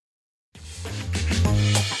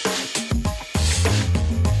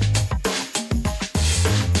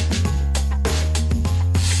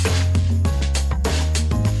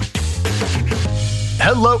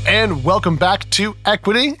Hello and welcome back to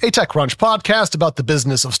Equity, a TechCrunch podcast about the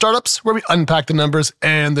business of startups, where we unpack the numbers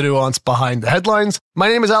and the nuance behind the headlines. My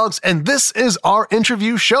name is Alex, and this is our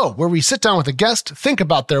interview show, where we sit down with a guest, think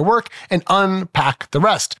about their work, and unpack the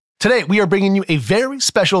rest. Today, we are bringing you a very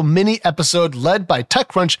special mini episode led by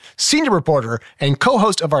TechCrunch senior reporter and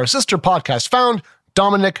co-host of our sister podcast, Found,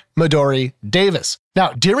 Dominic Midori Davis.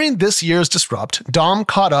 Now, during this year's Disrupt, Dom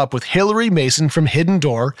caught up with Hilary Mason from Hidden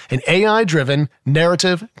Door, an AI-driven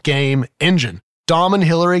narrative game engine. Dom and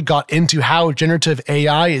Hilary got into how generative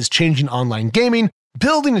AI is changing online gaming,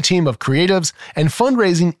 building a team of creatives, and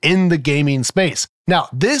fundraising in the gaming space. Now,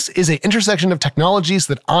 this is an intersection of technologies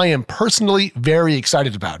that I am personally very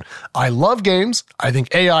excited about. I love games, I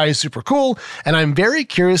think AI is super cool, and I'm very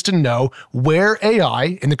curious to know where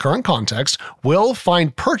AI, in the current context, will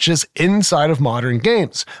find purchase inside of modern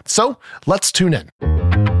games. So, let's tune in.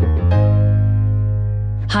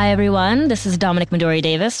 Hi, everyone. This is Dominic Midori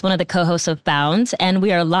Davis, one of the co-hosts of Bound, and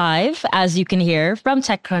we are live, as you can hear, from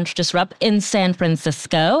TechCrunch Disrupt in San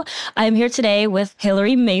Francisco. I'm here today with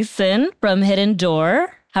Hilary Mason from Hidden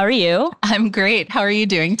Door. How are you? I'm great. How are you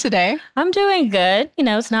doing today? I'm doing good. You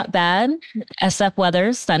know, it's not bad. SF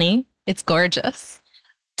weather, sunny. It's gorgeous.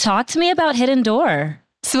 Talk to me about Hidden Door.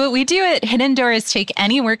 So what we do at Hidden Door is take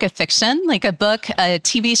any work of fiction, like a book, a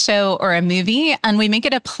TV show, or a movie, and we make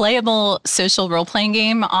it a playable social role-playing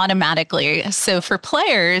game automatically. So for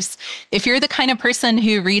players, if you're the kind of person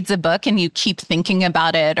who reads a book and you keep thinking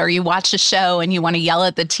about it, or you watch a show and you want to yell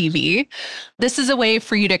at the TV, this is a way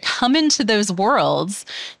for you to come into those worlds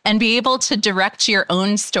and be able to direct your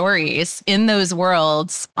own stories in those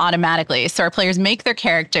worlds automatically. So our players make their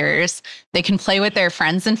characters, they can play with their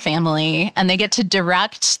friends and family, and they get to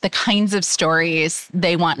direct the kinds of stories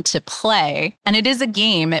they want to play. And it is a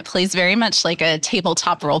game. It plays very much like a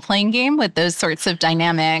tabletop role-playing game with those sorts of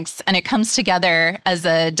dynamics. And it comes together as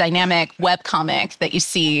a dynamic webcomic that you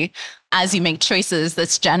see as you make choices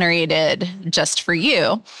that's generated just for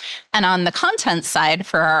you. And on the content side,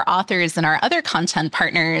 for our authors and our other content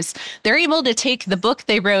partners, they're able to take the book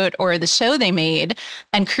they wrote or the show they made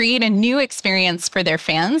and create a new experience for their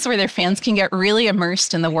fans, where their fans can get really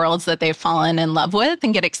immersed in the worlds that they've fallen in love with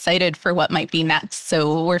and get excited for what might be next.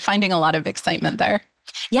 So we're finding a lot of excitement there.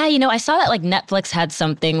 Yeah, you know, I saw that like Netflix had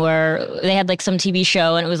something where they had like some TV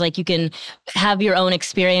show and it was like you can have your own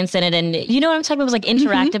experience in it. And you know what I'm talking about? It was like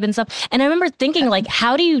interactive and stuff. And I remember thinking like,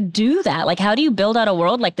 how do you do that? Like, how do you build out a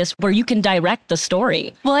world like this where you can direct the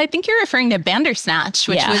story? Well, I think you're referring to Bandersnatch,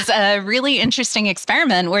 which was a really interesting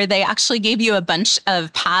experiment where they actually gave you a bunch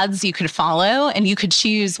of paths you could follow and you could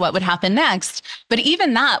choose what would happen next. But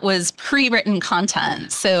even that was pre-written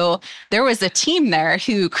content. So there was a team there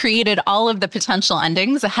who created all of the potential endings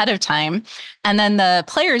ahead of time. And then the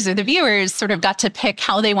players or the viewers sort of got to pick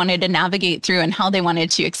how they wanted to navigate through and how they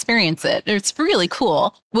wanted to experience it. It's really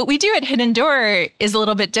cool. What we do at Hidden Door is a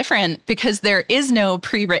little bit different because there is no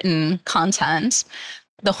pre-written content.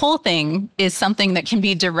 The whole thing is something that can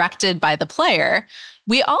be directed by the player.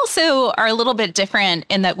 We also are a little bit different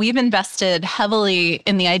in that we've invested heavily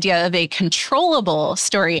in the idea of a controllable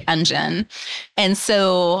story engine. And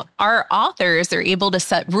so our authors are able to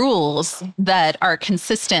set rules that are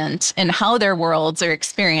consistent in how their worlds are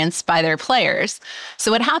experienced by their players. So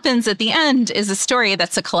what happens at the end is a story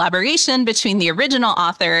that's a collaboration between the original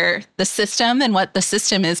author, the system, and what the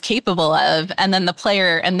system is capable of, and then the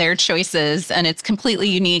player and their choices. And it's completely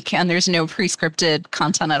unique, and there's no pre-scripted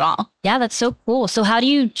content at all. Yeah, that's so cool. So how do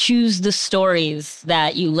you choose the stories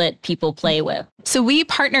that you let people play with? So we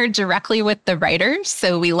partner directly with the writers.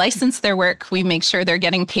 So we license their work, we make sure they're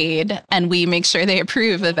getting paid, and we make sure they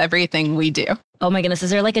approve of everything we do. Oh my goodness. Is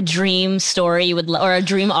there like a dream story you would or a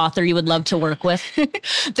dream author you would love to work with?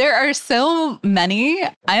 There are so many.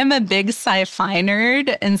 I am a big sci-fi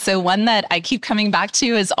nerd. And so one that I keep coming back to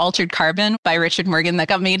is Altered Carbon by Richard Morgan that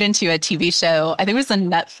got made into a TV show. I think it was a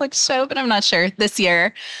Netflix show, but I'm not sure, this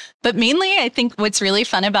year. But mainly, I think what's really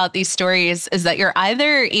fun about these stories is that you're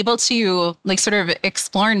either able to like sort of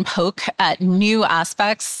explore and poke at new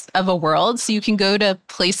aspects of a world. So you can go to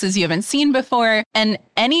places you haven't seen before, and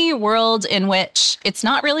any world in which it's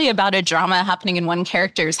not really about a drama happening in one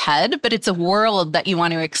character's head, but it's a world that you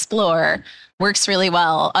want to explore, works really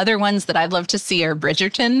well. Other ones that I'd love to see are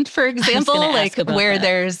Bridgerton, for example, like where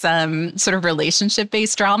there's sort of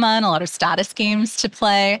relationship-based drama and a lot of status games to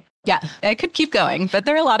play. Yeah, I could keep going, but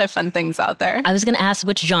there are a lot of fun things out there. I was going to ask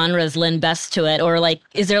which genres lend best to it, or like,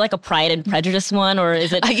 is there like a Pride and Prejudice one, or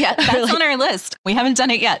is it? Yeah, that's on our list. We haven't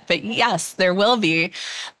done it yet, but yes, there will be.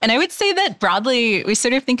 And I would say that broadly, we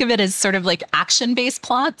sort of think of it as sort of like action-based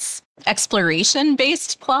plots,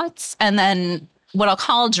 exploration-based plots, and then what I'll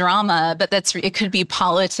call drama, but it could be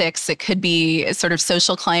politics, it could be sort of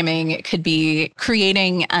social climbing, it could be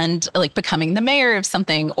creating and like becoming the mayor of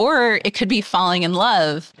something, or it could be falling in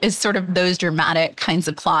love, is sort of those dramatic kinds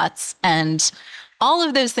of plots. And all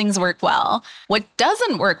of those things work well. What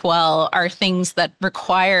doesn't work well are things that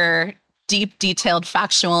require deep, detailed,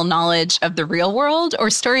 factual knowledge of the real world or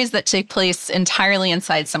stories that take place entirely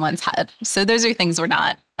inside someone's head. So those are things we're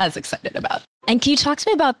not as excited about. And can you talk to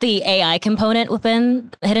me about the AI component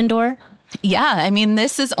within Hidden Door? Yeah, I mean,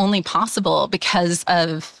 this is only possible because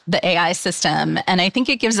of the AI system. And I think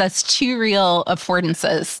it gives us two real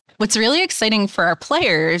affordances. What's really exciting for our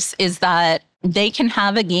players is that they can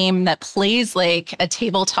have a game that plays like a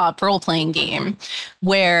tabletop role-playing game,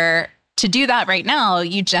 where to do that right now,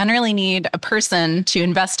 you generally need a person to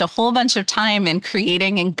invest a whole bunch of time in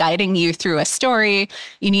creating and guiding you through a story.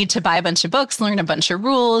 You need to buy a bunch of books, learn a bunch of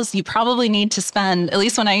rules. You probably need to spend, at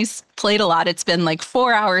least when I played a lot, it's been like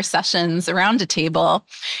 4-hour sessions around a table.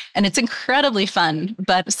 And it's incredibly fun,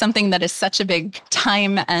 but something that is such a big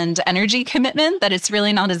time and energy commitment that it's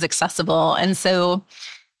really not as accessible. And so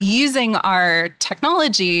using our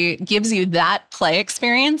technology gives you that play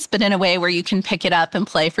experience, but in a way where you can pick it up and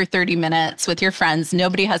play for 30 minutes with your friends.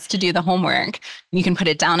 Nobody has to do the homework. You can put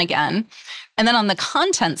it down again. And then on the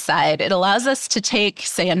content side, it allows us to take,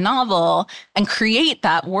 say, a novel and create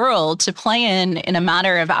that world to play in a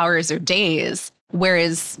matter of hours or days,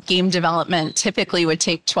 whereas game development typically would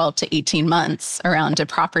take 12 to 18 months around a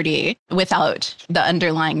property without the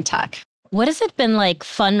underlying tech. What has it been like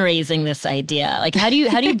fundraising this idea? Like, how do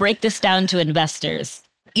you break this down to investors?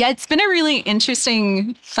 Yeah, it's been a really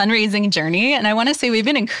interesting fundraising journey. And I want to say we've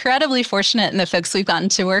been incredibly fortunate in the folks we've gotten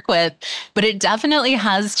to work with, but it definitely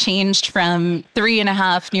has changed from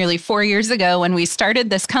 3.5, nearly 4 years ago when we started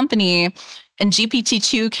this company and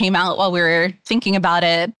GPT-2 came out while we were thinking about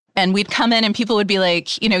it. And we'd come in and people would be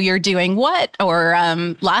like, you're doing what? Or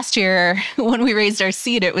last year when we raised our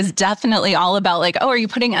seed, it was definitely all about like, oh, are you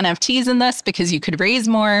putting NFTs in this because you could raise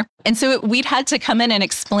more? And so we'd had to come in and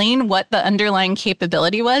explain what the underlying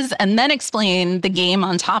capability was and then explain the game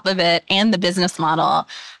on top of it and the business model.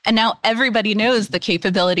 And now everybody knows the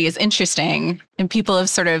capability is interesting. And people have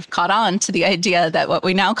sort of caught on to the idea that what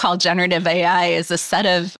we now call generative AI is a set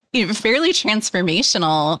of fairly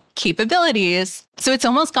transformational capabilities. So it's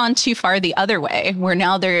almost gone too far the other way, where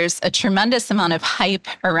now there's a tremendous amount of hype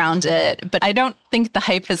around it. But I don't think the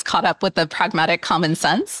hype has caught up with the pragmatic common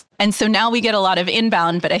sense. And so now we get a lot of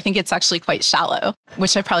inbound, but I think it's actually quite shallow,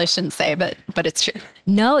 which I probably shouldn't say, but it's true.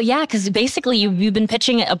 No, yeah, because basically you've been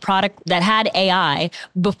pitching a product that had AI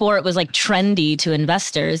before it was like trendy to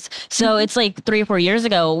investors. So it's like 3 or 4 years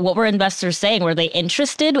ago, what were investors saying? Were they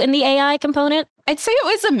interested in the AI component? I'd say it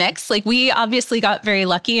was a mix. Like we obviously got very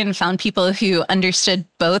lucky and found people who understood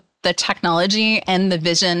both the technology and the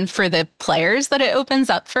vision for the players that it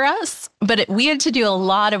opens up for us. But we had to do a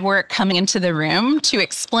lot of work coming into the room to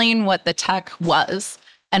explain what the tech was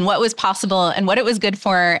and what was possible and what it was good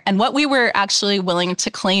for and what we were actually willing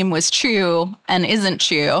to claim was true and isn't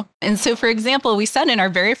true. And so, for example, we said in our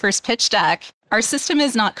very first pitch deck, our system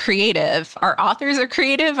is not creative. Our authors are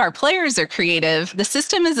creative. Our players are creative. The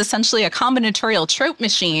system is essentially a combinatorial trope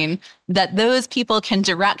machine that those people can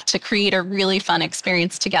direct to create a really fun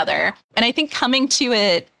experience together. And I think coming to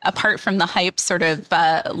it, apart from the hype, sort of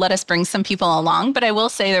let us bring some people along. But I will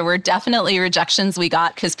say there were definitely rejections we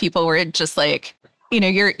got because people were just like,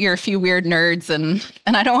 you're a few weird nerds and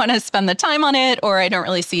I don't want to spend the time on it, or I don't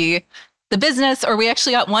really see the business. Or we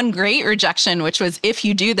actually got one great rejection, which was, if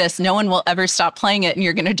you do this, no one will ever stop playing it and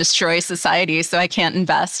you're going to destroy society. So I can't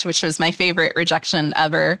invest, which was my favorite rejection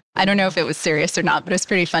ever. I don't know if it was serious or not, but it's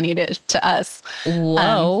pretty funny to us.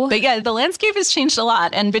 Whoa. But yeah, the landscape has changed a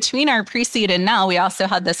lot. And between our pre-seed and now, we also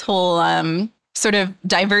had this whole sort of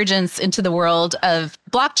divergence into the world of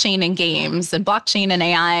blockchain and games and blockchain and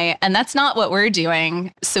AI. And that's not what we're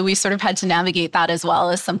doing. So we sort of had to navigate that as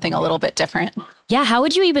well as something a little bit different. Yeah, how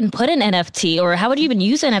would you even put an NFT or how would you even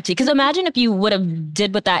use NFT? Because imagine if you would have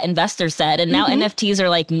did what that investor said and now NFTs are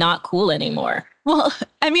like not cool anymore. Well,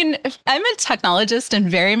 I mean, I'm a technologist and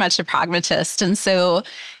very much a pragmatist. And so,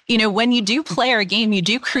 when you do play our game, you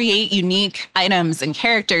do create unique items and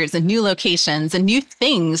characters and new locations and new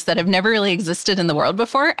things that have never really existed in the world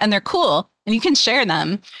before. And they're cool and you can share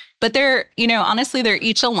them. But they're, honestly, they're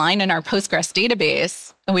each a line in our Postgres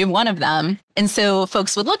database. And we have one of them. And so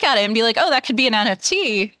folks would look at it and be like, oh, that could be an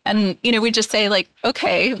NFT. And, we just say like,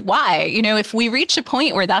 okay, why? If we reach a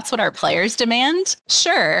point where that's what our players demand,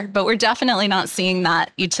 sure. But we're definitely not seeing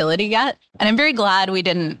that utility yet. And I'm very glad we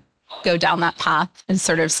didn't go down that path and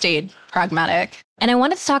sort of stayed pragmatic. And I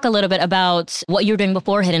wanted to talk a little bit about what you were doing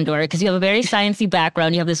before Hidden Door, because you have a very sciencey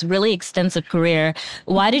background. You have this really extensive career.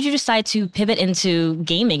 Why did you decide to pivot into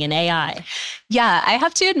gaming and AI? Yeah, I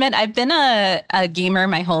have to admit, I've been a gamer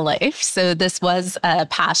my whole life. So this was a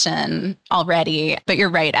passion already. But you're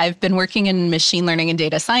right. I've been working in machine learning and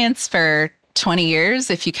data science for 20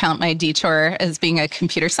 years, if you count my detour as being a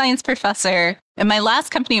computer science professor. And my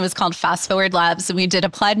last company was called Fast Forward Labs, and we did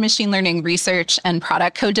applied machine learning research and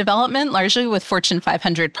product code development, largely with Fortune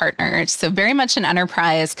 500 partners. So very much an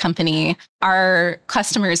enterprise company. Our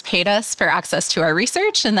customers paid us for access to our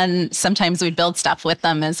research, and then sometimes we'd build stuff with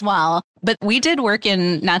them as well. But we did work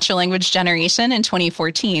in natural language generation in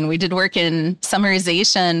 2014. We did work in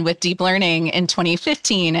summarization with deep learning in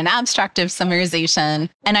 2015 and abstractive summarization.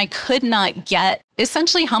 And I could not get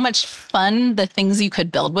essentially how much fun the things you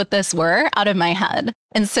could build with this were out of my head.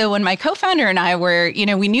 And so when my co-founder and I were,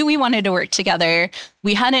 we knew we wanted to work together.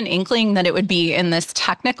 We had an inkling that it would be in this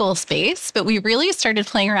technical space, but we really started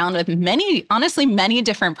playing around with many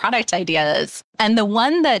different product ideas. And the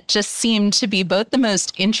one that just seemed to be both the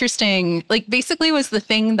most interesting, basically was the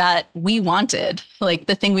thing that we wanted.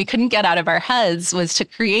 The thing we couldn't get out of our heads was to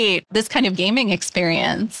create this kind of gaming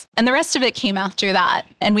experience. And the rest of it came after that.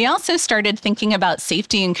 And we also started thinking about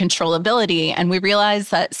safety and controllability. And we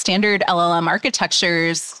realized that standard LLM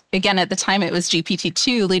architectures, again, at the time it was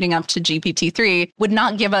GPT-2 leading up to GPT-3, would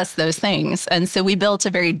not give us those things. And so we built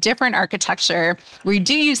a very different architecture. We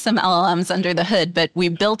do use some LLMs under the hood, but we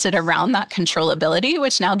built it around that controllability,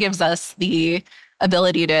 which now gives us the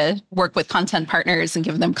ability to work with content partners and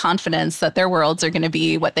give them confidence that their worlds are going to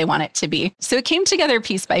be what they want it to be. So it came together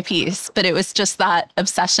piece by piece, but it was just that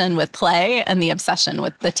obsession with play and the obsession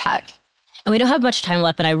with the tech. And we don't have much time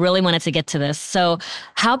left, but I really wanted to get to this. So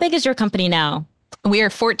how big is your company now? We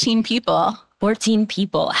are 14 people. 14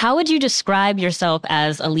 people. How would you describe yourself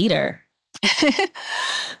as a leader?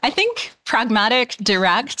 I think pragmatic,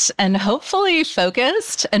 direct, and hopefully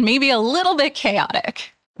focused, and maybe a little bit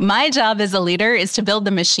chaotic. My job as a leader is to build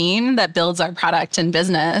the machine that builds our product and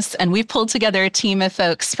business. And we've pulled together a team of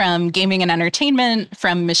folks from gaming and entertainment,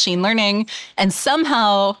 from machine learning, and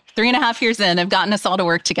somehow 3.5 years in have gotten us all to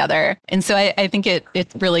work together. And so I think it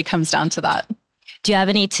really comes down to that. Do you have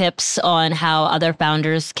any tips on how other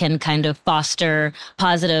founders can kind of foster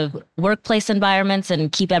positive workplace environments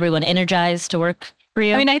and keep everyone energized to work for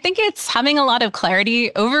you? I think it's having a lot of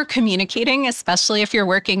clarity, over communicating, especially if you're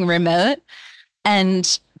working remote,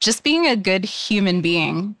 and just being a good human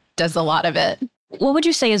being does a lot of it. What would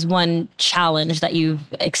you say is one challenge that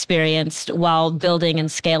you've experienced while building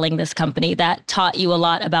and scaling this company that taught you a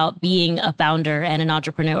lot about being a founder and an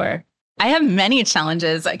entrepreneur? I have many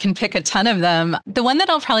challenges. I can pick a ton of them. The one that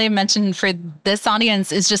I'll probably mention for this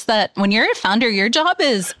audience is just that when you're a founder, your job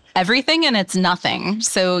is everything and it's nothing.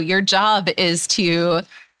 So your job is to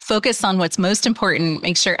focus on what's most important,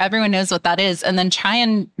 make sure everyone knows what that is, and then try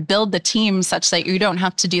and build the team such that you don't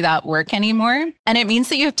have to do that work anymore. And it means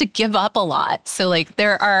that you have to give up a lot. So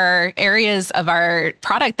there are areas of our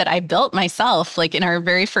product that I built myself, in our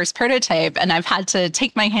very first prototype, and I've had to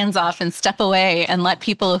take my hands off and step away and let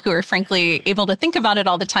people who are frankly able to think about it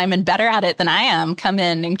all the time and better at it than I am come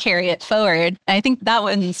in and carry it forward. And I think that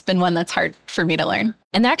one's been one that's hard for me to learn.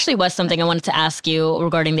 And there actually was something I wanted to ask you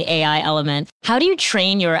regarding the AI element. How do you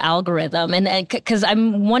train your algorithm? And because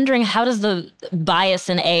I'm wondering, how does the bias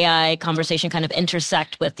in AI conversation kind of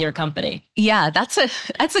intersect with your company? Yeah, that's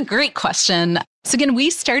a great question. So again, we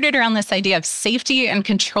started around this idea of safety and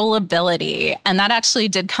controllability. And that actually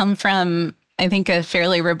did come from, I think, a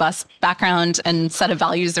fairly robust background and set of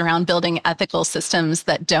values around building ethical systems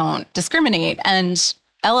that don't discriminate. And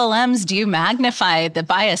LLMs do magnify the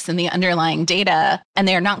bias in the underlying data, and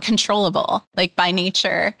they are not controllable, by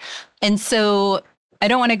nature. And so I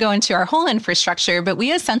don't want to go into our whole infrastructure, but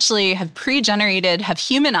we essentially have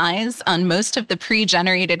human eyes on most of the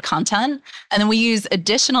pre-generated content. And then we use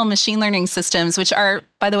additional machine learning systems, which are,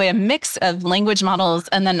 by the way, a mix of language models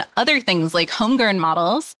and then other things like homegrown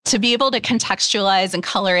models to be able to contextualize and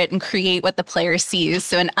color it and create what the player sees.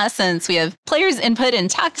 So in essence, we have players' input in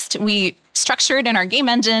text. We structure it in our game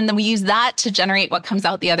engine, then we use that to generate what comes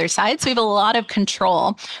out the other side. So we have a lot of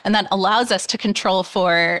control, and that allows us to control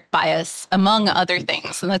for bias, among other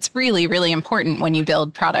things. And that's really, really important when you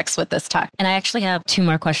build products with this tech. And I actually have 2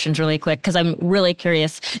 more questions really quick, because I'm really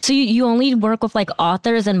curious. So you only work with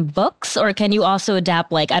authors and books, or can you also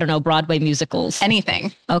adapt Broadway musicals?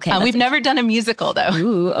 Anything. Okay. We've never done a musical though.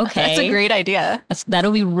 Ooh, okay. That's a great idea.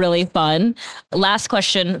 That'll be really fun. Last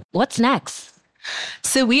question. What's next?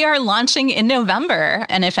 So we are launching in November.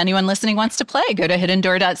 And if anyone listening wants to play, go to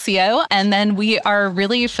hiddendoor.co. And then we are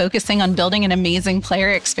really focusing on building an amazing player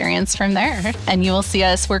experience from there. And you will see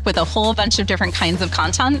us work with a whole bunch of different kinds of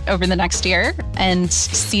content over the next year and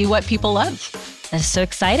see what people love. That's so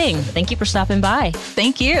exciting. Thank you for stopping by.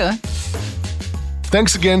 Thank you.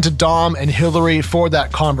 Thanks again to Dom and Hilary for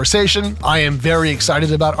that conversation. I am very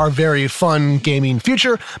excited about our very fun gaming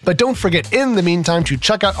future, but don't forget in the meantime to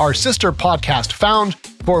check out our sister podcast, Found.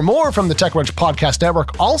 For more from the TechCrunch Podcast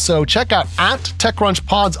Network, also check out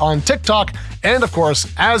 @TechCrunchPods on TikTok. And of course,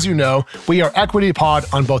 as you know, we are Equity Pod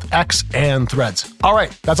on both X and Threads. All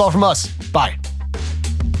right, that's all from us. Bye.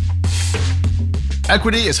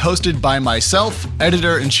 Equity is hosted by myself,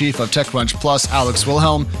 Editor-in-Chief of TechCrunch Plus, Alex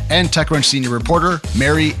Wilhelm, and TechCrunch Senior Reporter,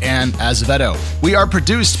 Mary Ann Azevedo. We are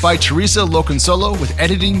produced by Teresa Loconsolo with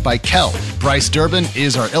editing by Kel. Bryce Durbin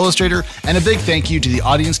is our illustrator, and a big thank you to the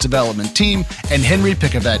audience development team and Henry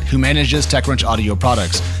Picavet, who manages TechCrunch audio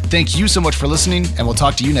products. Thank you so much for listening, and we'll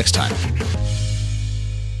talk to you next time.